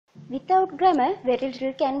Without grammar, very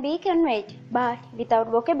little can be conveyed. But without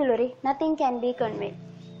vocabulary, nothing can be conveyed.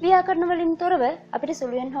 ව්‍යාකරණ වලින් තොරව අපිට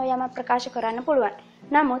සුළුවෙන් හෝ යමක් ප්‍රකාශ කරන්න පුළුවන්.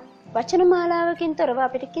 නමුත් වචන මාලාවකින් තොරව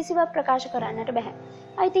අපිට කිසිවක් ප්‍රකාශ කරන්නට බෑ.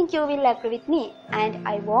 I think you will agree with me and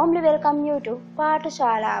I warmly welcome you to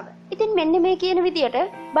පාඨශාලාව. ඉතින් මෙන්න මේ කියන විදියට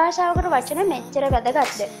භාෂාවකට වචන මෙච්චර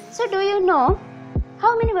වැදගත්ද? So do you know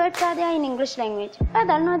how many words are there in English language? ඔයා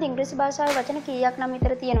දන්නවද ඉංග්‍රීසි භාෂාවේ වචන කීයක් නම්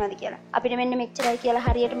විතර තියෙනවද කියලා? අපිට මෙන්න මෙච්චරයි කියලා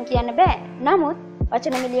හරියටම කියන්න බෑ. නමුත්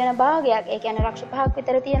වචන මිලියන භාගයක්, ඒ කියන්නේ ලක්ෂ 5ක්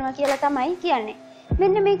විතර තියෙනවා කියලා තමයි කියන්නේ.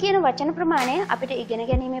 මෙන්න මේ කියන වචන ප්‍රමාණය අපිට ඉගෙන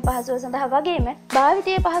ගැනීමේ පහසුව සඳහා වගේම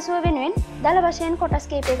භාවිතයේ පහසුව වෙනුවෙන් දල වශයෙන්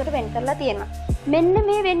කොටස් කිහිපයකට වෙන් කරලා තියෙනවා. මෙන්න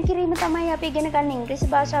මේ වෙන් කිරීම තමයි අපි ඉගෙන ගන්න ඉංග්‍රීසි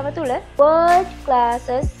භාෂාව තුළ word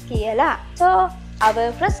classes කියලා. So our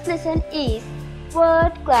first lesson is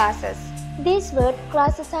word classes. These word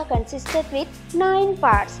classes are consisted with 9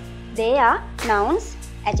 parts. They are nouns,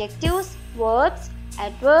 adjectives, verbs,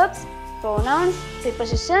 adverbs, pronouns,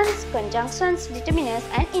 prepositions, conjunctions, determiners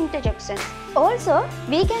and interjections. Also,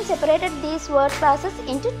 we can separate these word classes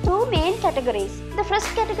into two main categories. The first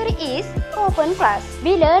category is open class.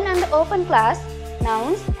 We learn under open class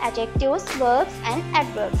nouns, adjectives, verbs and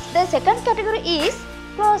adverbs. The second category is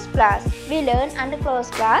closed class. We learn under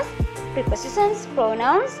closed class prepositions,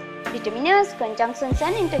 pronouns, determiners, conjunctions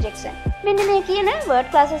and interjections. මෙන්න මේ කියන word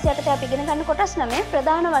classes යටතේ අපි ඉගෙන ගන්න කොටස් 9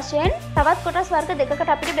 ප්‍රධාන වශයෙන් තවත් කොටස් වර්ග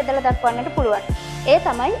දෙකකට අපිට බෙදලා දක්වන්නට පුළුවන්. ඒ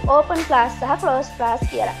තමයි open class සහ closed class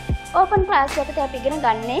කියලා. open class යටතේ අපි ඉගෙන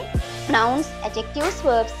ගන්නේ nouns, adjectives,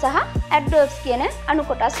 verbs සහ adverbs කියන අනු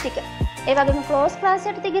කොටස් ටික. ඒ වගේම closed class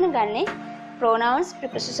යටතේ ඉගෙන ගන්නේ pronouns,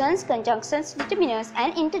 prepositions, conjunctions, determiners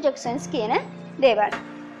and interjections කියන දේවල්.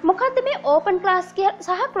 මොකද්ද මේ open class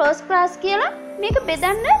සහ closed class කියලා මේක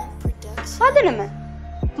බෙදන්න පදනම?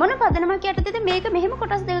 මොන පදනමක් යටතේද මේක මෙහෙම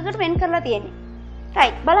කොටස් දෙකකට වෙන් කරලා තියෙන්නේ?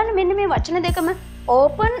 right බලන්න මෙන්න මේ වචන දෙකම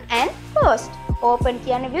open and closed. open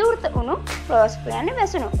කියන්නේ විවෘත වුණු, closed කියන්නේ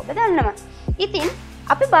වැසුණු. ඔබ දන්නවා. ඉතින්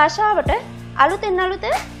අපි භාෂාවට අලුතෙන් අලුත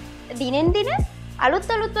දිනෙන් දින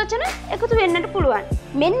අලුත් වචන එකතු වෙන්නට පුළුවන්.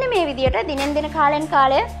 මෙන්න මේ විදියට දිනෙන් දින කාලෙන්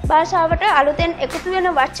කාලය භාෂාවට අලුතෙන් එකතු වෙන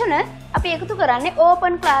වචන අපි එකතු කරන්නේ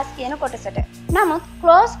open class කියන කොටසට. නමුත්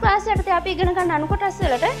closed class යටතේ අපි ඉගෙන ගන්න අනු කොටස්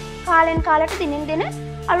වලට කාලෙන් කාලයට දිනෙන් දින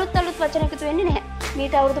අලුත් වචන එකතු වෙන්නේ නැහැ.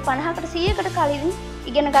 මීට අවුරුදු 50කට 100කට කලින්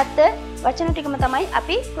ඉගෙන ගත්ත වචන ටිකම තමයි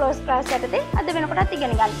අපි closed class යටතේ අද වෙනකොටත්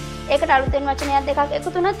ඉගෙන ගන්න. ඒකට අලුතෙන් වචනයක් දෙකක්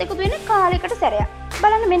එකතු වුණත් එකතු වෙන්නේ කාලයකට සැරයක්.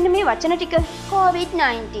 බලන්න මෙන්න මේ වචන ටික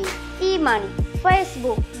COVID-19, e-money,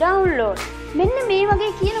 Facebook, download. මෙන්න මේ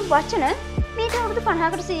වගේ කියන වචන මීට අවුරුදු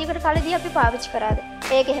 50කට 100කට කලින්දී අපි පාවිච්චි කරාද?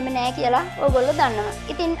 ඒක එහෙම නෑ කියලා ඕගොල්ලෝ දන්නවා.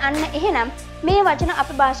 ඉතින් අන්න එහෙනම් මේ වචන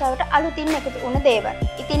අපේ භාෂාවට අලුතින් එකතු වුණ දේවල්.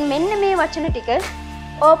 ඉතින් මෙන්න මේ වචන ටික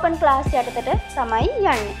open class යටතට තමයි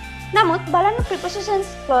යන්නේ. නමුත් බලන්න prepositions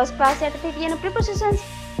closed class යටතේ තියෙන prepositions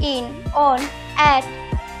in, on, at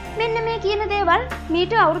මෙන්න මේ කියන දේවල්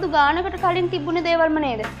මීට අවුරුදු ගානකට කලින් තිබුණ දේවල්ම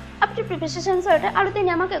නේද? අපිට prepositions වලට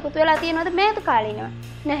අලුතෙන් යමක් එකතු වෙලා තියෙනවද මෑත කාලේනව?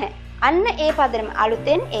 නැහැ. අන්න ඒ පදනම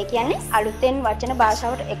අලුතෙන්, ඒ කියන්නේ අලුතෙන් වචන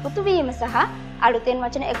භාෂාවට එකතු වීම සහ අලුතෙන්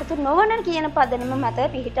වචන එකතු නොවන කියන පදනම මත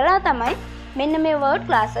පිහිටලා තමයි මෙන්න මේ word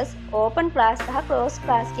classes open class සහ closed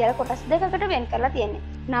class කියලා කොටස් දෙකකට වෙන් කරලා තියෙන්නේ.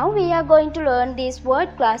 Now we are going to learn these word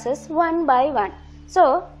classes one by one. So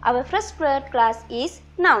our first word class is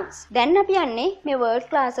nouns. දැන් අපි යන්නේ මේ word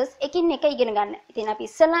classes එකින් එක ඉගෙන ගන්න. ඉතින් අපි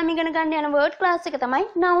ඉස්සෙල්ලාම ඉගෙන ගන්න යන word class එක තමයි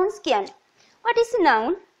nouns කියන්නේ. What is a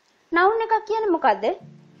noun? Noun එකක් කියන්නේ මොකද්ද?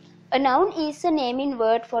 A noun is a naming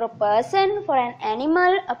word for a person, for an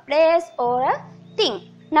animal, a place or a thing.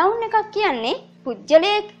 Noun එකක් කියන්නේ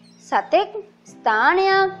පුජ්‍යලයක්, සතෙක්,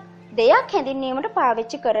 ස්ථානයක්, දෙයක් හැඳින්වීමට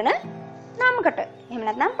පාවිච්චි කරන නාමකට. එහෙම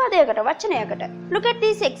නැත්නම් පදයකට, වචනයකට. Look at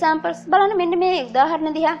these examples. බලන්න මෙන්න මේ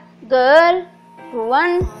උදාහරණ දිහා. Girl,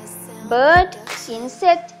 රුවන්, bird,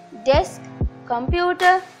 insect, desk,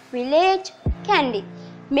 computer, village, candy.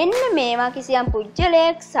 මෙන්න මේවා කිසියම්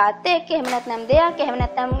පුජ්‍යලයක්, සතෙක්, එහෙම නැත්නම් දෙයක්, එහෙම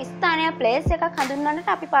නැත්නම් ස්ථානයක්, place එකක්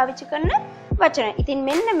හඳුන්වන්නට අපි පාවිච්චි කරන වචන. ඉතින්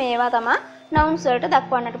මෙන්න මේවා තමයි nouns වලට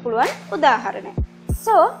දක්වන්නට පුළුවන් උදාහරණ.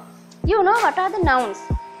 So, you know what are the nouns?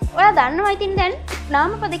 ඔයා දන්නවා ඉතින් දැන්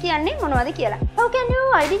නාමපද කියන්නේ මොනවද කියලා. How can you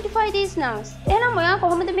identify these nouns? එහෙනම් ඔයා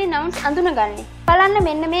කොහොමද මේ nouns අඳුනගන්නේ? බලන්න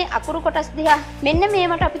මෙන්න මේ අකුරු කොටස් දිහා. මෙන්න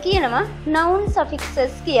මේවට අපි කියනවා noun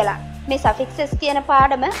suffixes කියලා. මේ suffixes කියන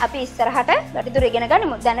පාඩම අපි ඉස්සරහට වැඩිදුර ඉගෙන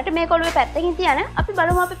ගනිමු. දැනට මේ කොළුවේ පැත්තකින් තියන අපි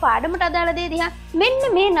බලමු අපි පාඩමට අදාළ දේ දිහා. මෙන්න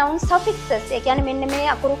මේ noun suffixes, ඒ කියන්නේ මෙන්න මේ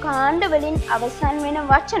අකුරු කාණ්ඩ වලින් අවසන් වෙන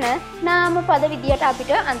වචන නාමපද විදියට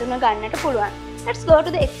අපිට අඳුන ගන්නට පුළුවන්. Let's go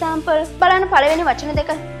to the example. බලන්න පළවෙනි වචන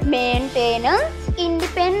දෙක. Maintenance,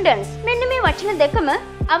 independence. මෙන්න මේ වචන දෙකම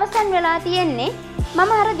අවසන් වෙලා තියෙන්නේ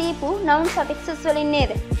මම අර දීපු noun suffixes වලින්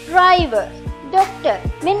නේද? Driver, doctor.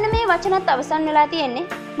 මෙන්න මේ වචනත් අවසන් වෙලා තියෙන්නේ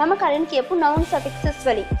මම කලින් කියපු noun suffixes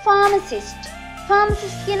වලින්. pharmacist.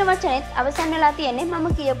 pharmacist කියන වචනේත් අවසන් වෙලා තියෙන්නේ මම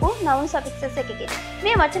කියපු noun suffixes එකකින්.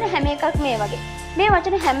 මේ වචන හැම එකක් මේ වගේ. මේ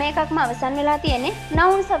වචන හැම එකක්ම අවසන් වෙලා තියෙන්නේ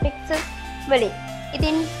noun suffixes වලින්.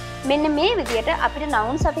 ඉතින් මෙන්න මේ විදිහට අපිට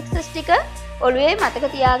noun suffixes ටික ඔළුවේ මතක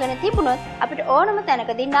තියාගෙන තිබුණොත් අපිට ඕනම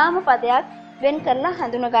තැනකදී නාම පදයක් වෙන් කරලා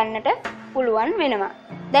හඳුන ගන්නට පුළුවන් වෙනවා.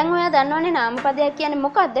 දැන් ඔයා දන්නවනේ නාම පදයක් කියන්නේ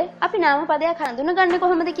මොකද්ද? අපි නාම පදයක් හඳුනගන්නේ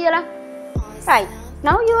කොහොමද කියලා? Right.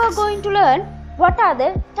 Now you are going to learn what are the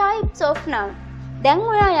types of noun. දැන්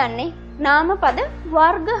ඔයා යන්නේ නාම පද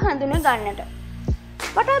වර්ග හඳුන ගන්නට.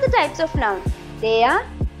 What are the types of noun? They are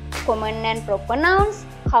common and proper nouns,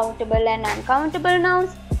 countable and uncountable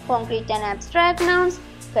nouns, concrete and abstract nouns,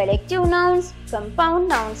 collective nouns, compound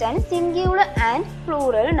nouns and singular and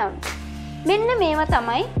plural nouns. මෙන්න මේවා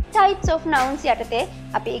තමයි types of nouns යටතේ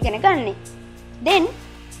අපි ඉගෙන ගන්නේ. Then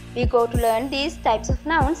we go to learn these types of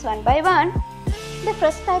nouns one by one. The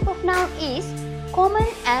first type of noun is common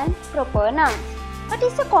and proper nouns. What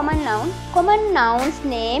is a common noun? Common nouns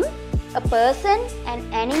name a person, an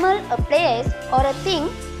animal, a place or a thing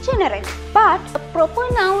generally. But a proper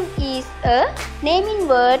noun is a naming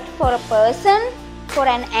word for a person, for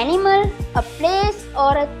an animal, a place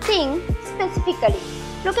or a thing specifically.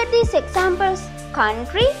 Look at these examples.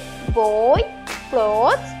 Country, boy,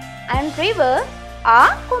 clothes and river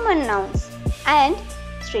are common nouns. And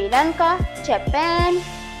Sri Lanka, Japan,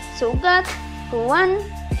 Sugat, Ruwan,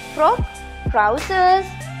 frock, trousers,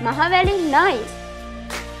 Mahavali, Nile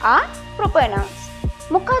are proper nouns.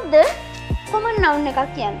 මොකද්ද common noun එකක්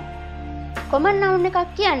කියන්නේ? common noun එකක්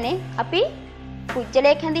කියන්නේ අපි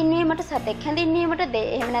පුජ්‍යලයක් හැඳින්වීමට, සතෙක් හැඳින්වීමට,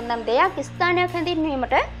 එහෙම නැත්නම් දෙයක් ස්ථානයක්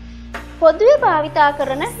හැඳින්වීමට පොදුවේ භාවිතා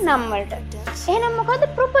කරන නම් වලට. එහෙනම් මොකද්ද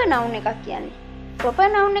proper noun එකක් කියන්නේ? proper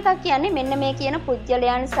noun එකක් කියන්නේ මෙන්න මේ කියන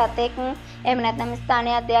පුජ්‍යලයන්, සතෙක්, එහෙම නැත්නම්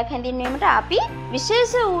ස්ථානයක්, දෙයක් හැඳින්වීමට අපි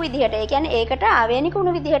විශේෂ වූ විදිහට, ඒ කියන්නේ ඒකට ආවේනික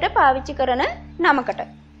වුණු විදිහට පාවිච්චි කරන නමකට.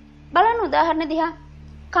 බලන්න උදාහරණ දිහා.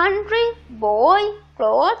 country, boy,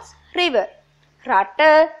 clothes, river. රට,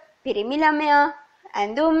 පිරිමි ළමයා,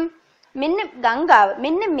 ඇඳුම්, මෙන්න ගංගාව.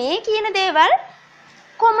 මෙන්න මේ කියන දේවල්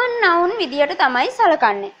common noun විදියට තමයි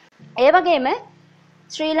සලකන්නේ. ඒ වගේම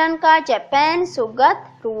ශ්‍රී ලංකා, ජපාන්, සුගත්,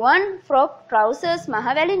 රුවන්, frock, trousers,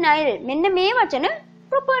 මහවැලි, නයිල් මෙන්න මේ වචන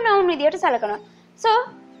proper noun විදියට සලකනවා. So,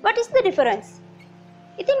 what is the difference?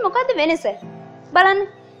 ඉතින් මොකද්ද වෙනස? බලන්න.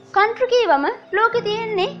 country කියවම ලෝකේ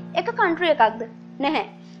තියෙන්නේ එක country එකක්ද? නැහැ.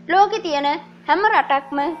 ලෝකේ තියෙන හැම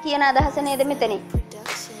රටක්ම කියන අදහස නේද මෙතනින්.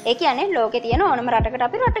 ඒ කියන්නේ ලෝකේ තියෙන ඕනම රටකට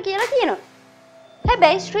අපි රට කියලා කියනවා.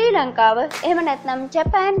 හැබැයි ශ්‍රී ලංකාව එහෙම නැත්නම්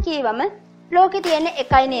ජපාන් කියවම ලෝකේ තියෙන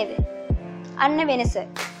එකයි නේද? අන්න වෙනස.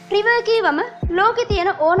 river කියවම ලෝකේ තියෙන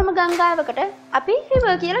ඕනම ගංගාවකට අපි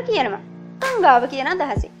river කියලා කියනවා. ගංගාව කියන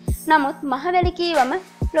අදහසින්. නමුත් මහවැලි කියවම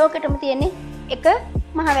ලෝකෙටම තියෙන්නේ එක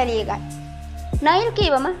මහවැලි එකයි. නයිල්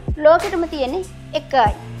කියවම ලෝකෙටම තියෙන්නේ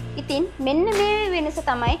එකයි. ඉතින් මෙන්න මේ වෙනස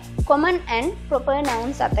තමයි common and proper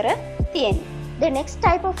nouns අතර තියෙන්නේ. The next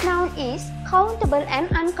type of noun is countable and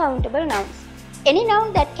uncountable nouns. Any noun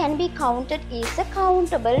that can be counted is a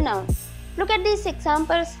countable noun. Look at these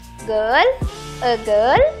examples. Girl, a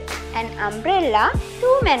girl, an umbrella,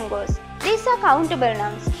 2 mangoes. These are countable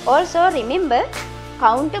nouns. Also remember,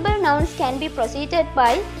 countable nouns can be preceded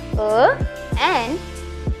by a, and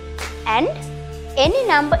any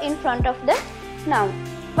number in front of the noun.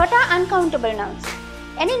 What are uncountable nouns?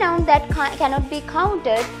 Any noun that cannot be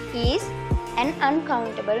counted is an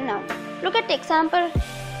uncountable noun. Look at example.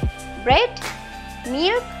 Bread,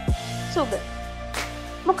 milk, sugar.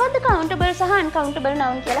 මොකද්ද countable සහ uncountable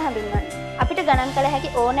noun කියලා හඳුන්වන්නේ? අපිට ගණන් කළ හැකි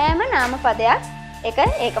ඕනෑම නාම පදයක්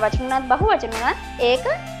ඒක වචන උනත් බහු වචන උනත් ඒක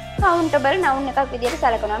countable noun එකක් විදිහට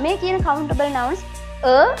සැලකනවා. මේ කියන countable nouns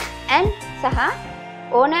a, and සහ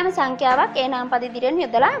ඕනෑම සංඛ්‍යාවක් ඒ නාම පද ඉදිරියෙන්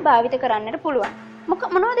යොදලා භාවිත කරන්නට පුළුවන්.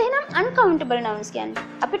 මොනවද එහෙනම් uncountable nouns කියන්නේ?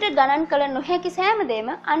 අපිට ගණන් කළ නොහැකි සෑම දෙයක්ම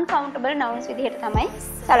uncountable nouns විදිහට තමයි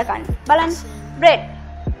සැලකන්නේ. බලන්න. bread,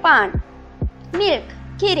 පාන්, milk,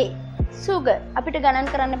 කිරි, sugar අපිට ගණන්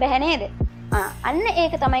කරන්න බැහැ නේද? අන්න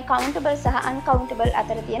ඒක තමයි countable සහ uncountable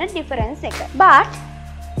අතර තියෙන difference එක. But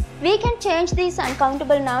we can change these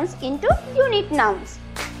uncountable nouns into unit nouns.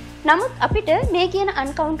 නමුත් අපිට මේ කියන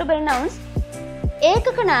uncountable nouns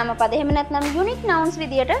ඒකක නාම පද එහෙම නැත්නම් unit nouns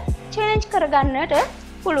විදියට change කරගන්නට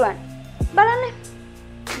පුළුවන්. බලන්න.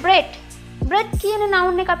 bread කියන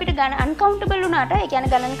noun එක අපිට uncountable වුණාට, ඒ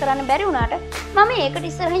කියන්නේ ගණන් කරන්න බැරි වුණාට මම ඒකට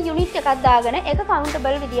ඉස්සරහින් unit එකක් දාගෙන ඒක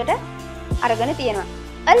countable විදියට අරගෙන තියෙනවා.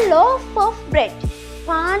 A loaf of bread.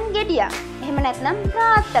 පාන් ගෙඩියක්. එහෙම නැත්නම්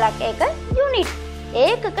රාත්තලක්. ඒක unit.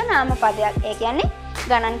 ඒකක නාම පදයක්. ඒ කියන්නේ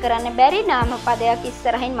ගණන් කරන්න බැරි නාම පදයක්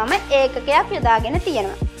ඉස්සරහින් මම ඒකකයක් යොදාගෙන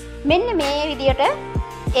තියෙනවා. මෙන්න මේ විදියට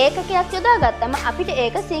ඒකකයක් යොදාගත්තම අපිට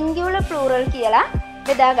ඒක සිංගියුලර් ප්ලූරල් කියලා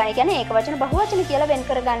බෙදා ගන්න. කියන්නේ ඒක වචන බහුවචන කියලා වෙන්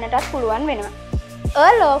කර ගන්නටත් පුළුවන් වෙනවා. A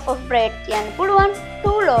loaf of bread කියන්න පුළුවන්,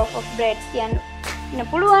 2 loaf of bread කියන්න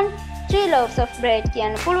පුළුවන්, 3 loaves of bread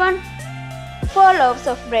කියන්න පුළුවන්, 4 loaves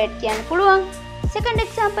of bread කියන්න පුළුවන්. second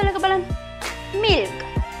example එක බලන්න. milk.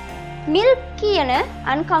 milk කියන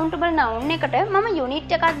uncountable noun එකට මම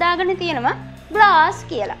unit එකක් දාගෙන තියෙනවා glass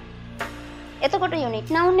කියලා. එතකොට unit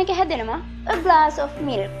noun එක හැදෙනවා a glass of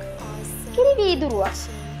milk. කිරි වීදුරුවක්.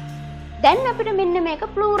 දැන් අපිට මෙන්න මේක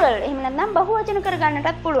plural එහෙම නැත්නම් බහුවචන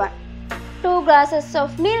කරගන්නටත් පුළුවන්. 2 glasses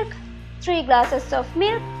of milk, 3 glasses of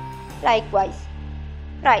milk, likewise.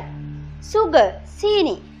 right. sugar,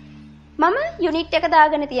 සීනි. මම unit එක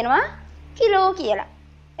දාගෙන තියෙනවා කිලෝ කියලා.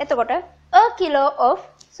 එතකොට a kilo of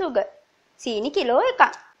sugar. සීනි කිලෝ එකක්.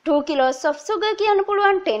 2 kilos of sugar කියන්න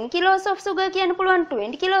පුළුවන්, 10 kilos of sugar කියන්න පුළුවන්,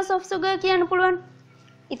 20 kilos of sugar කියන්න පුළුවන්.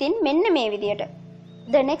 ඉතින් මෙන්න මේ විදියට.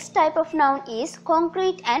 The next type of noun is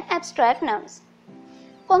concrete and abstract nouns.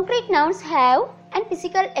 Concrete nouns have an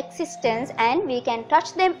physical existence and we can touch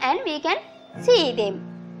them and we can see them.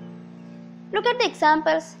 Look at the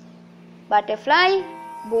examples. Butterfly,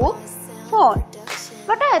 book, phone.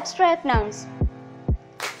 What are abstract nouns?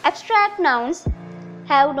 Abstract nouns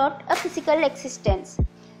have not a physical existence.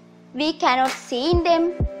 We cannot see them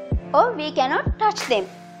or we cannot touch them.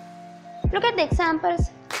 Look at the examples.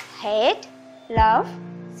 Hate, love,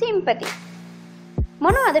 sympathy.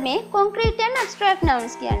 මොනවද මේ concrete and abstract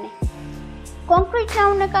nouns කියන්නේ? concrete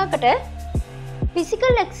noun එකකට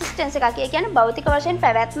physical existence එකක් කියන්නේ භෞතික වශයෙන්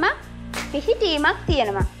පැවැත්මක්, පිහිටීමක්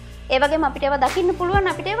තියෙනවා. ඒ වගේම අපිට ඒවා දකින්න පුළුවන්,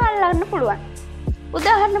 අපිට ඒවා අල්ලන්න පුළුවන්.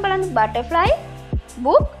 උදාහරණ බලන්න. butterfly,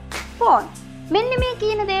 book, phone. මෙන්න මේ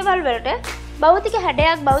කියන දේවල් වලට භෞතික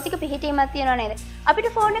හැඩයක්, භෞතික පිහිටීමක් තියෙනව නේද? අපිට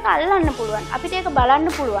ෆෝන් එක අල්ලන්න පුළුවන්. අපිට ඒක බලන්න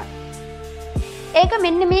පුළුවන්. ඒක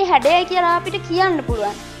මෙන්න මේ හැඩයයි කියලා අපිට කියන්න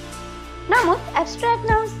පුළුවන්. නමුත් abstract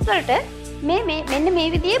nouns වලට මෙන්න මේ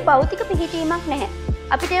විදිහේ භෞතික පිහිටීමක් නැහැ.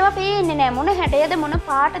 අපිට ඒවා පේන්නේ නැහැ. මොන හැඩයද මොන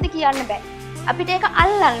පාටද කියන්න බෑ. අපිට ඒක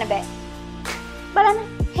අල්ලන්න බෑ. බලන්න.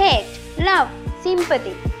 hate, love,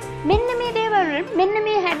 sympathy. මෙන්න මේ දේවල් මෙන්න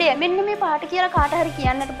මේ හැඩය මෙන්න මේ පාට කියලා කාට හරි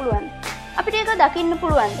කියන්නට පුළුවන්. අපිට ඒක දකින්න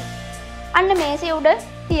පුළුවන්ද? අන්න මේසේ උඩ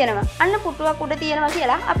තියෙනවා. අන්න පුටුවක් උඩ තියෙනවා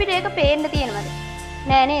කියලා අපිට ඒක පේන්න තියෙනවද?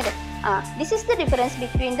 නෑ නේද? This is the difference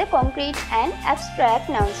between the concrete and abstract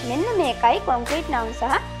nouns. මෙන්න මේකයි concrete nouns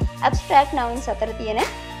සහ abstract nouns අතර තියෙන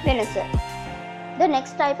වෙනස. The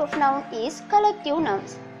next type of noun is collective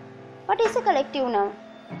nouns. What is a collective noun?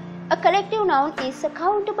 A collective noun is a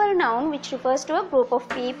countable noun which refers to a group of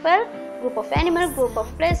people, group of animals, group of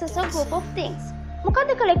places or group of things.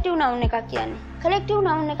 මොකද්ද collective noun එකක් කියන්නේ? collective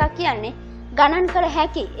noun එකක් කියන්නේ ගණන් කළ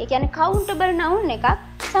හැකි. ඒ කියන්නේ countable noun එකක්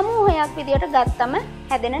සමූහයක් විදියට ගත්තම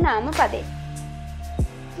හැදෙන නාම පදේ.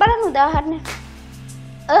 බලන්න උදාහරණ.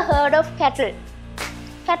 A herd of cattle.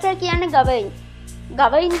 cattle කියන්නේ ගවයින්.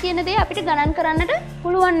 ගවයින් කියන දේ අපිට ගණන් කරන්නට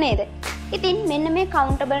පුළුවන් නේද? ඉතින් මෙන්න මේ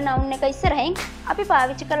countable noun එක ඉස්සරහින් අපි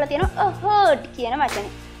පාවිච්චි කරලා තියෙනවා a herd කියන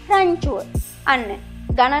වචනේ. රංචුව. අන්න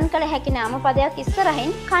ගණන් කළ හැකි නාම පදයක්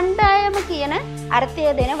ඉස්සරහින් කණ්ඩායම කියන අර්ථය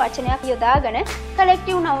දෙන වචනයක් යොදාගෙන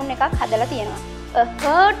collective noun එකක් හදලා තියෙනවා. A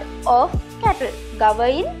herd of cattle.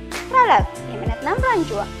 ගවයින් රැළක්. එහෙම නැත්නම්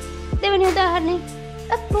රංචුවක්. දෙවෙනි උදාහරණය.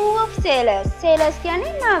 A crew of sailors. sailors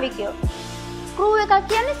කියන්නේ නාවිකයෝ. crew එකක්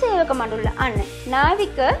කියන්නේ සේවක මඬුල්ල. අන්න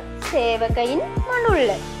නාවික සේවකයින්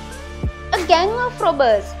මඬුල්ල. A gang of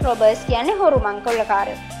robbers. robbers කියන්නේ හොරු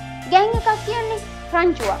මංකොල්ලකාරයෝ. gang එකක් කියන්නේ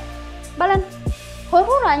රංචුවක්. බලන්න.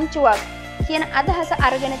 හොරු රංචුවක් කියන අදහස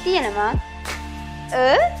අරගෙන තියෙනවා a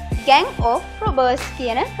gang of robbers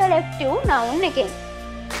කියන collective noun එකෙන්.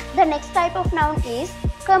 The next type of noun is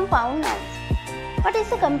compound nouns. What is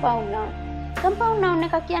a compound noun? compound noun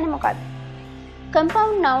එකක් කියන්නේ මොකක්ද?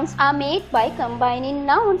 compound nouns are made by combining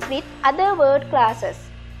nouns with other word classes.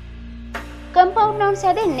 compound nouns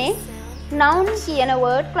හැදෙන්නේ noun කියන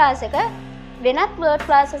word class එක වෙනත් word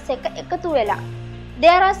classes එක එකතු වෙලා.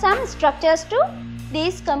 There are some structures to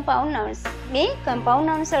these compound nouns. මේ compound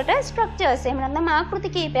nouns වලට structures එහෙම නැත්නම් ආකෘති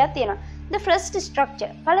කීපයක් තියෙනවා. The first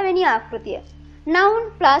structure පළවෙනි ආකෘතිය. noun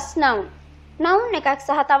plus noun. noun එකක්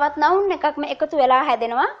සහ තවත් noun එකක්ම එකතු වෙලා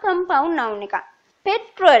හැදෙනවා compound noun එකක්.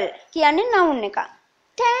 petrol කියන්නේ noun එකක්.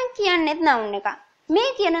 tank කියන්නේත් noun එකක්.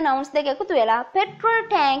 මේ කියන nouns දෙක එකතු වෙලා petrol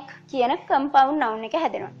tank කියන compound noun එක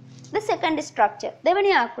හැදෙනවා. The second structure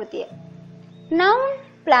දෙවෙනි ආකෘතිය. noun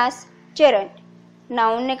plus gerund.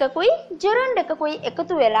 noun එකකුයි gerund එකකුයි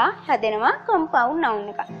එකතු වෙලා හැදෙනවා compound noun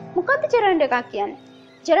එකක්. මොකද්ද gerund එකක් කියන්නේ?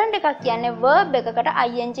 gerund එකක් කියන්නේ verb එකකට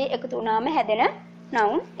ing එකතු වුණාම හැදෙන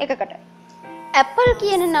noun එකකට. apple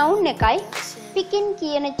කියන noun එකයි picking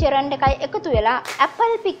කියන gerund එකයි එකතු වෙලා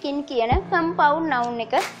apple picking කියන compound noun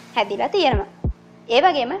එක හැදිලා තියෙනවා. ඒ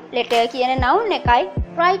වගේම letter කියන noun එකයි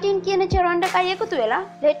writing කියන gerund එකයි එකතු වෙලා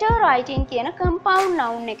letter writing කියන compound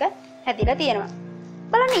noun එක හැදිලා තියෙනවා.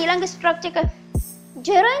 බලන්න ඊළඟ structure එක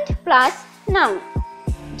gerund plus noun.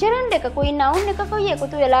 gerund එකකුයි noun එකකුයි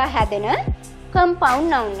එකතු වෙලා හැදෙන compound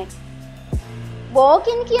noun එක.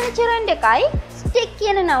 walking කියන gerund එකයි stick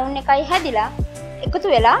කියන noun එකයි හැදිලා එකතු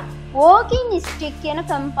වෙලා walking stick කියන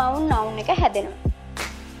compound noun එක හැදෙනවා.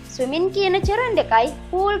 swimming කියන gerund එකයි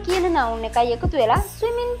pool කියන noun එකයි එකතු වෙලා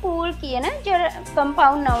swimming pool කියන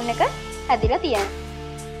compound noun එක හැදිලා තියෙනවා.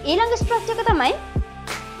 ඊළඟ structure එක තමයි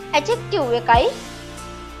adjective එකයි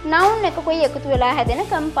noun එකකුයි එකතු වෙලා හැදෙන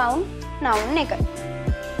compound noun එක.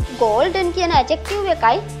 golden කියන adjective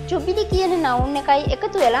එකයි jubilee කියන noun එකයි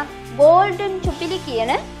එකතු වෙලා golden jubilee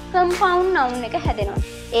කියන compound noun එක හැදෙනවා.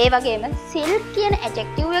 ඒ වගේම silk කියන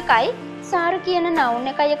adjective එකයි sari කියන noun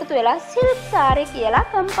එකයි එකතු වෙලා silk sari කියලා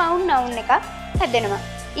compound noun එකක් හැදෙනවා.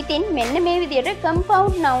 ඉතින් මෙන්න මේ විදිහට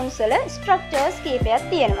compound nouns වල structures කීපයක්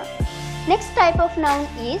තියෙනවා. Next type of noun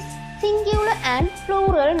is singular and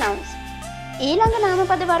plural nouns. ඊළඟ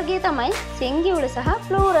නාමපද වර්ගය තමයි singular සහ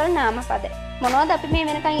plural නාමපද. මොනවද අපි මේ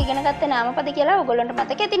වෙනකන් ඉගෙන ගත්ත නාමපද කියලා ඔයගොල්ලන්ට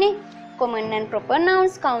මතක ඇතිනේ. common and proper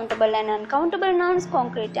nouns, countable and uncountable nouns,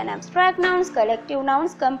 concrete and abstract nouns, collective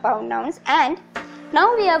nouns, compound nouns, and now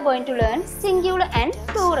we are going to learn singular and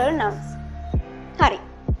plural nouns. හරි.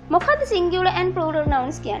 මොකද්ද singular and plural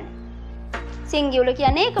nouns කියන්නේ? singular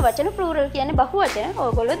කියන්නේ එක වචන, plural කියන්නේ බහු වචන.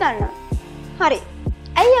 ඔයගොල්ලෝ දන්නවා. හරි.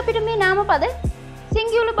 ඇයි අපිට මේ නාමපද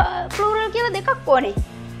singular plural කියලා දෙකක් ඕනේ?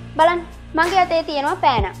 බලන්න. මගේ අතේ තියෙනවා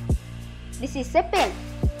පෑන. This is a pen.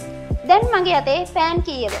 දැන් මගේ අතේ පෑන්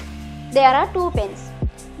කීයද? There are 2 pens.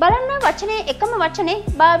 බලන්න වචනේ එකම වචනේ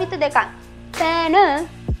භාවිත දෙකක්. පෑන,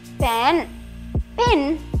 pen, pen,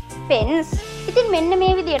 pens. ඉතින් මෙන්න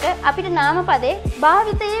මේ විදිහට අපිට නාමපදේ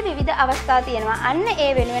භාවිතයේ විවිධ අවස්ථා තියෙනවා. අන්න ඒ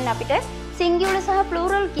වෙනුවෙන් අපිට singular සහ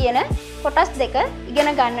plural කියන කොටස් දෙක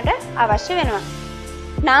ඉගෙන ගන්නට අවශ්‍ය වෙනවා.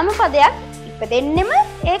 නාමපදයක් ඉපදෙන්නෙම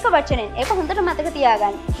ඒක වචනෙන්. ඒක හොඳට මතක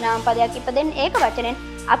තියාගන්න. නාමපදයක් ඉපදෙන්නේ ඒක වචනෙන්.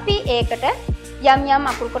 අපි ඒකට යම් යම්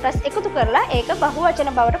අකුරු කොටස් එකතු කරලා ඒක බහුවචන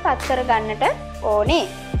බවට පත් කර ගන්නට ඕනේ.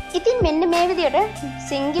 ඉතින් මෙන්න මේ විදිහට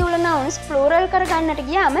singular nouns plural කර ගන්නට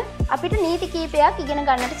ගියාම අපිට නීති කීපයක් ඉගෙන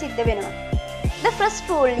ගන්නට සිද්ධ වෙනවා. The first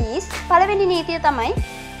rule is පළවෙනි නීතිය තමයි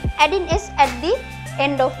adding s at the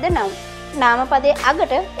end of the noun. නාමපදයේ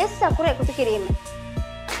අගට s අකුර එකතු කිරීම.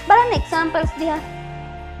 බලන්න examples දිහා.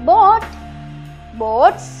 bought,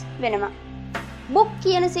 boats වෙනවා. book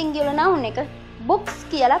කියන singular noun එක books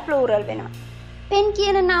කියලා plural වෙනවා. pen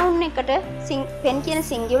කියන noun එකට pen කියන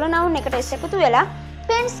singular noun එකට s එකතු වෙලා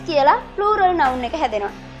pens කියලා plural noun එක හැදෙනවා.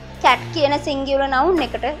 cat කියන singular noun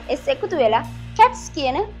එකට s එකතු වෙලා cats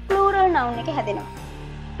කියන plural noun එක හැදෙනවා.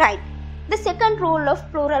 Right. The second rule of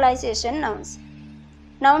pluralization nouns.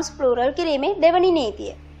 Nouns plural කිරීමේ දෙවැනි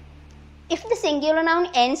නීතිය. If the singular noun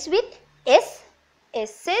ends with s,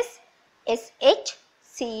 ss, sh,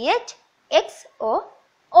 ch, x or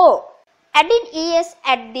o, adding es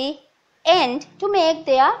at the end to make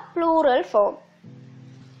their plural form.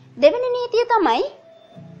 දෙවෙනි නීතිය තමයි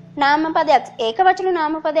නාමපදයක් ඒක වචන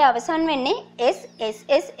නාමපදයේ අවසන් වෙන්නේ s,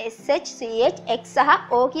 ss, sh, ch, x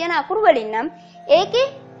සහ o කියන අකුරු වලින් නම් ඒකේ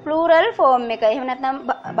plural form එක එහෙම නැත්නම්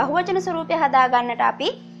බහුවචන ස්වරූපය හදා ගන්නට අපි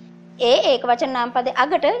ඒක වචන නාමපදයේ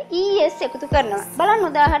අගට es එකතු කරනවා. බලන්න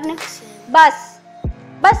උදාහරණ.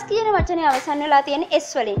 බස් කියන වචනේ අවසන් වෙලා තියෙන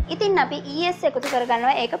s වලින්. ඉතින් අපි es එකතු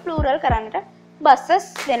කරගන්නවා ඒක plural කරන්නට. buses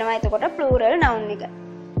වෙනවා එතකොට plural noun එක.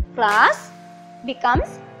 class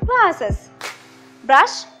becomes classes.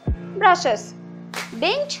 brush, brushes.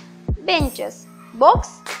 bench, benches. box,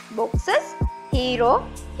 boxes. hero,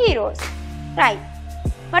 heroes. Right.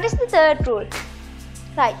 What is the third rule?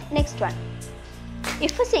 Right, next one.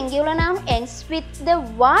 If a singular noun ends with the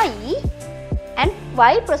y and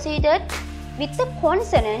y proceeded with the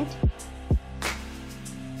consonant,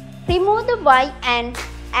 remove the y and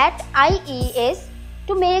add ies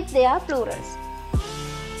to make their plurals.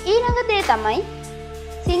 ඊළඟ දේ තමයි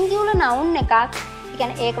singular noun එකක්, ඒ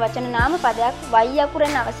කියන්නේ ඒක වචන නාම පදයක් y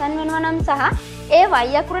අකුරෙන් අවසන් වෙනවා නම් සහ ඒ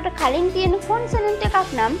y අකුරට කලින් තියෙන consonant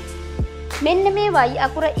එකක් නම් මෙන්න මේ y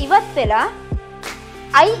අකුර ඉවත් වෙලා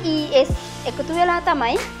ies එකතු වෙලා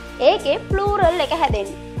තමයි ඒකේ plural එක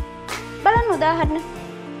හැදෙන්නේ. බලන්න උදාහරණ.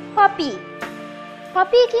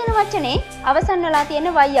 puppy කියන වචනේ අවසන් වෙලා තියෙන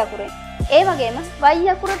y අකුරෙන්. ඒ වගේම y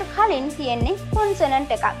අකුරට කලින් තියෙන්නේ consonant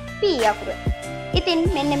එකක් p අකුර. ඉතින්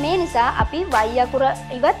මෙන්න මේ නිසා අපි y අකුර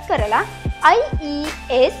ඉවත් කරලා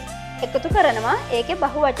ies එකතු කරනවා ඒකේ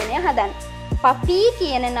බහුවචනය හදන්න. puppy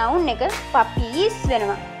කියන noun එක puppies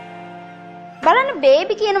වෙනවා. බලන්න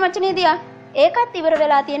baby කියන වචනේදී ඒකත් ඉවර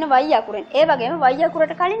වෙලා තියෙන y අකුරෙන්. ඒ වගේම y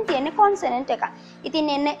අකුරට කලින් තියෙන consonant එක. ඉතින්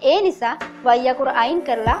එන්න ඒ නිසා y අකුර අයින්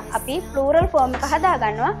කරලා අපි plural form එක හදා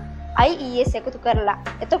ගන්නවා ies එකතු කරලා.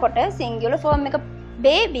 එතකොට singular form එක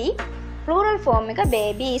baby, plural form එක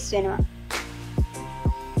babies වෙනවා.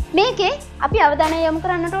 මේකේ අපි අවධානය යොමු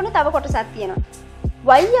කරන්නට ඕන තව කොටසක් තියෙනවා.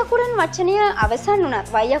 y අකුරෙන් වචනය අවසන් වුණත්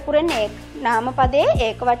y අකුරෙන් නාමපදයේ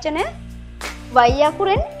ඒක වචන y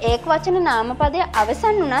අකුරෙන් ඒක වචන නාමපදයේ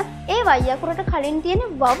අවසන් වුණත් ඒ y අකුරට කලින් තියෙන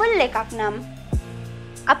vowel එකක් නම්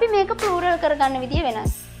අපි මේක plural කරගන්න විදිය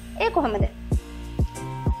වෙනස්. ඒ කොහොමද?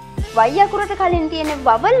 y අකුරට කලින් තියෙන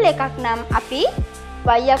vowel එකක් නම් අපි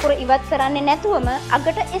y අකුර ඉවත් කරන්නේ නැතුවම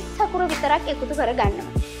අගට s අකුර විතරක් එකතු කරගන්නවා.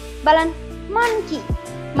 බලන්න monkey.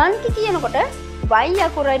 monkey කියනකොට y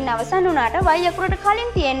අකුරෙන් අවසන් වුණාට y අකුරට කලින්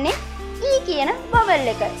තියෙන්නේ e කියන vowel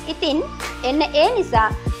එක. ඉතින් එන්න ඒ නිසා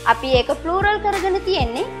අපි ඒක plural කරගෙන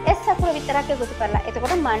තියෙන්නේ s අකුර විතරක් එකතු කරලා.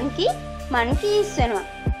 එතකොට monkey, monkeys වෙනවා.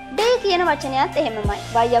 day කියන වචනයත් එහෙමමයි.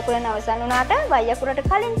 y අකුරෙන් අවසන් වුණාට y අකුරට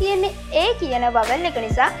කලින් තියෙන්නේ a කියන vowel එක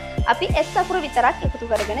නිසා අපි s අකුර විතරක් එකතු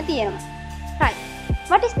කරගෙන තියෙනවා. right.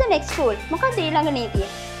 What is the next rule? මොකක්ද ඊළඟ නීතිය?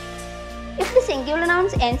 If the singular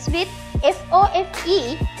nouns ends with FOFE,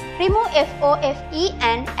 remove FOFE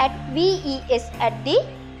and add VES at the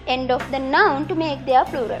end of the noun to make their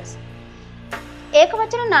plurals. ඒක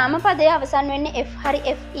වචන නාමපදයේ අවසන් වෙන්නේ F හරි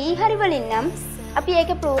FE හරි වලින් නම් අපි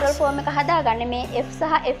ඒකේ plural form එක හදාගන්නේ මේ F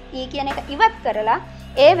සහ FE කියන එක ඉවත් කරලා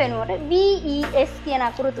ඒ වෙනුවට VES කියන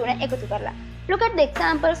අකුරු තුන එකතු කරලා. Look at the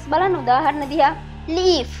examples. බලන්න උදාහරණ දිහා.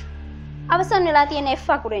 leaf අවසන් වෙලා තියෙන F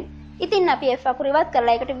අකුරෙන්. ඉතින් අපි F අකුර ඉවත්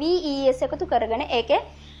කරලා ඒකට VES එකතු කරගෙන ඒකේ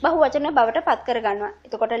බහුවචන බවට පත් කරගන්නවා.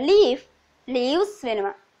 එතකොට leaf, leaves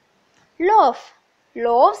වෙනවා. loaf,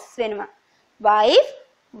 loaves වෙනවා. wife,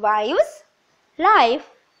 wives, life,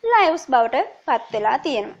 lives බවට පත් වෙලා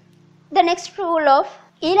තියෙනවා. The next rule of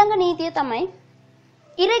ඊළඟ නීතිය තමයි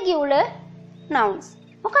irregular nouns.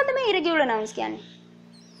 මොකද්ද මේ irregular nouns කියන්නේ?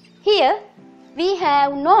 Here we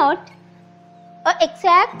have not a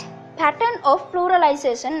exact pattern of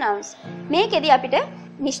pluralization nouns. මේකෙදි අපිට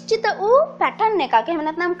නිශ්චිත වූ pattern එකක් එහෙම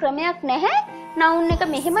නැත්නම් ක්‍රමයක් නැහැ noun එක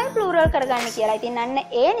මෙහෙමයි plural කරගන්න කියලා. ඉතින් අන්න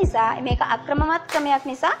ඒ නිසා මේක අක්‍රමවත් ක්‍රමයක්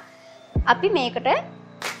නිසා අපි මේකට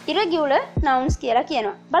irregular nouns කියලා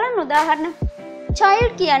කියනවා. බලන්න උදාහරණ.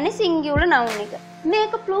 child කියන්නේ singular noun එක.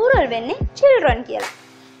 මේක plural වෙන්නේ children කියලා.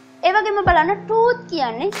 ඒ වගේම බලන්න tooth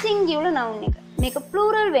කියන්නේ singular noun එක. මේක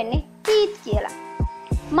plural වෙන්නේ teeth කියලා.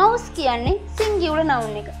 mouse කියන්නේ singular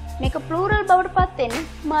noun එක. මේක plural බවට පත් වෙන්නේ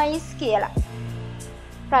mice කියලා.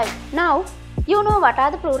 Right. Now you know what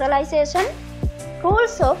are the pluralization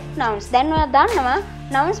rules of nouns. දැන් ඔයා දන්නවා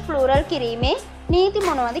nouns plural කිරීමේ නීති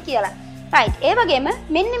මොනවද කියලා. Right. ඒ වගේම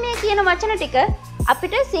මෙන්න මේ කියන වචන ටික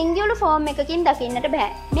අපිට singular form එකකින් දකින්නට බෑ.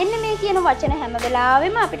 මෙන්න මේ කියන වචන හැම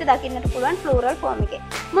වෙලාවෙම අපිට දකින්නට පුළුවන් plural form එකේ.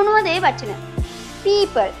 මොනවද ඒ වචන?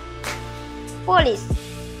 people, police,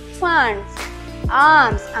 funds,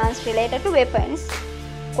 arms, arms related to weapons,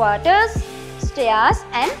 quarters, stairs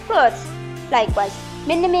and clothes. Likewise.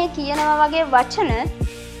 මෙන්න මේ කියනවා වගේ වචන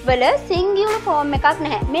වල singular form එකක්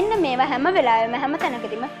නැහැ. මෙන්න මේවා හැම වෙලාවෙම හැම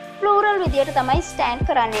තැනකදීම plural විදියට තමයි stand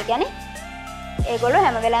කරන්නේ. කියන්නේ ඒගොල්ලෝ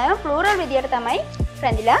හැම වෙලාවෙම plural විදියට තමයි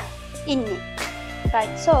රැඳිලා ඉන්නේ.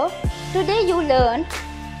 Right. So today you learn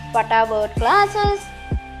what are word classes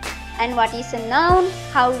and what is a noun,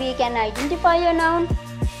 how we can identify a noun,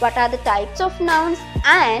 what are the types of nouns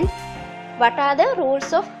and what are the rules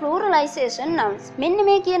of pluralization nouns. මෙන්න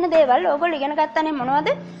මේ කියන දේවල් ඔයගොල්ලෝ ඉගෙන ගන්නනේ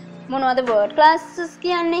මොනවද word classes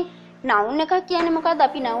කියන්නේ? noun එකක් කියන්නේ මොකද්ද?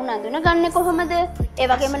 අපි noun අඳුනගන්නේ කොහොමද? ඒ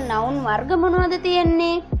වගේම noun වර්ග මොනවද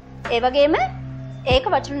තියෙන්නේ? ඒ වගේම ඒක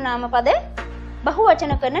වචන නාමපද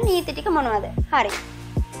බහුවචන කරන නීති ටික මොනවද? හරි.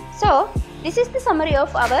 So this is the summary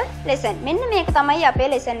of our lesson. මෙන්න මේක තමයි අපේ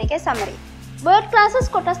lesson එකේ summary. word classes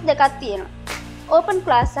කොටස් දෙකක් තියෙනවා. open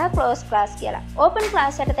class සහ closed class කියලා. open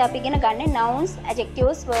class යටතේ අපි ඉගෙන ගන්නේ nouns,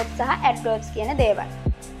 adjectives, verbs සහ adverbs කියන දේවල්.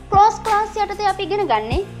 closed class යටතේ අපි ඉගෙන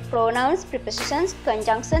ගන්නේ pronouns, prepositions,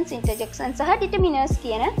 conjunctions, interjections සහ determiners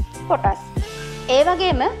කියන කොටස්. ඒ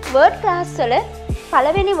වගේම word class වල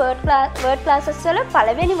පළවෙනි word classes වල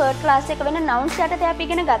පළවෙනි word class එක වෙන nouns යටතේ අපි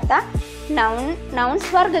ඉගෙන ගත්තා nouns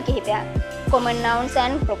වර්ග කිහිපයක්. common nouns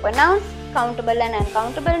and proper nouns, countable and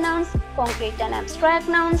uncountable nouns, concrete and abstract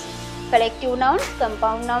nouns, collective nouns,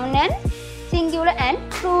 compound noun and singular and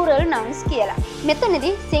plural nouns කියලා.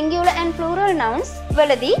 මෙතනදී singular and plural nouns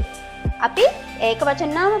වලදී අපි ඒක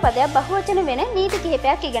වචන නාමපදයක් බහුවචන වෙන නීති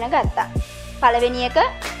කිහිපයක් ඉගෙන ගත්තා. පළවෙනි එක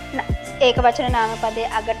ඒක වචන නාමපදයේ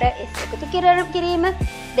අගට s එකතු කිරීම,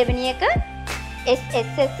 දෙවෙනි එක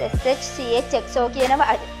SSSSHCHXO කියන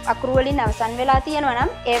අකුරු වලින් අවසන් වෙලා තියෙනවා නම්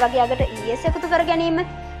ඒ වගේ අගට ES එකතු කර ගැනීම.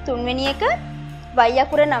 තුන්වෙනි එක y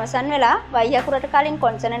අකුරෙන් අවසන් වෙලා y අකුරට කලින්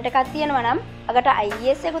කොන්සනන්ට් එකක් තියෙනවා නම් අගට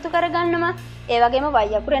IS එකතු කර ගන්නවා. ඒ වගේම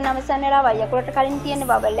y අකුරෙන් අවසන් වෙලා y අකුරට කලින් තියෙන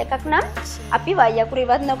වවල් එකක් නම් අපි y අකුර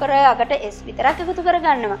ඉවත් නොකර අගට s විතරක් එකතු කර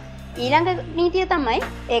ගන්නවා. ඊළඟ නීතිය තමයි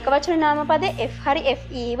ඒකවචන නාමපද f හරි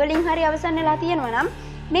fe වලින් හරි අවසන් වෙලා තියෙනවා නම්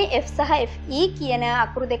මේ f සහ fe කියන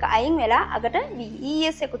අකුරු දෙක අයින් වෙලා අගට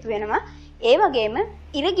ves එකතු වෙනවා. ඒ වගේම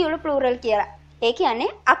irregular plural කියලා. ඒ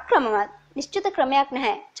කියන්නේ අක්‍රමවත් නිශ්චිත ක්‍රමයක්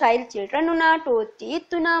නැහැ. child children උනා, tooth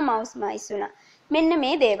teeth උනා, mouse mice උනා. මෙන්න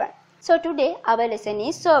මේ දේවල්. So today our lesson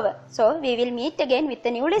is over. So we will meet again with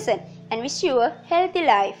a new lesson and wish you a healthy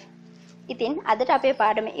life. ඉතින් අදට අපේ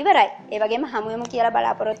පාඩම ඉවරයි. ඒ වගේම හමුවෙමු කියලා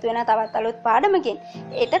බලාපොරොත්තු වෙන තවත් අලුත් පාඩමකින්.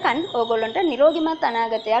 එතකන් ඕගොල්ලන්ට නිරෝගිමත්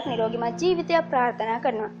අනාගතයක්, නිරෝගිමත් ජීවිතයක් ප්‍රාර්ථනා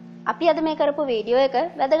කරනවා. අපි අද මේ කරපු වීඩියෝ එක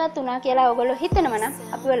වැදගත් වුණා කියලා ඕගොල්ලෝ හිතනවා නම්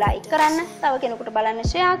අපිව ලයික් කරන්න, තව කෙනෙකුට බලන්න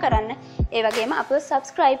ෂෙයා කරන්න, ඒ වගේම අපිව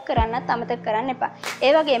subscribe කරන්නත් අමතක කරන්න එපා.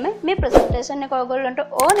 ඒ වගේම මේ ප්‍රසන්ටේෂන් එක ඕගොල්ලන්ට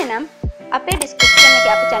ඕනේ නම් අපේ description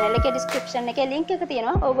එකේ, අපේ channel එකේ description එකේ link එක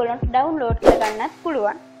තියෙනවා. ඕගොල්ලන්ට download කරගන්නත්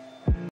පුළුවන්.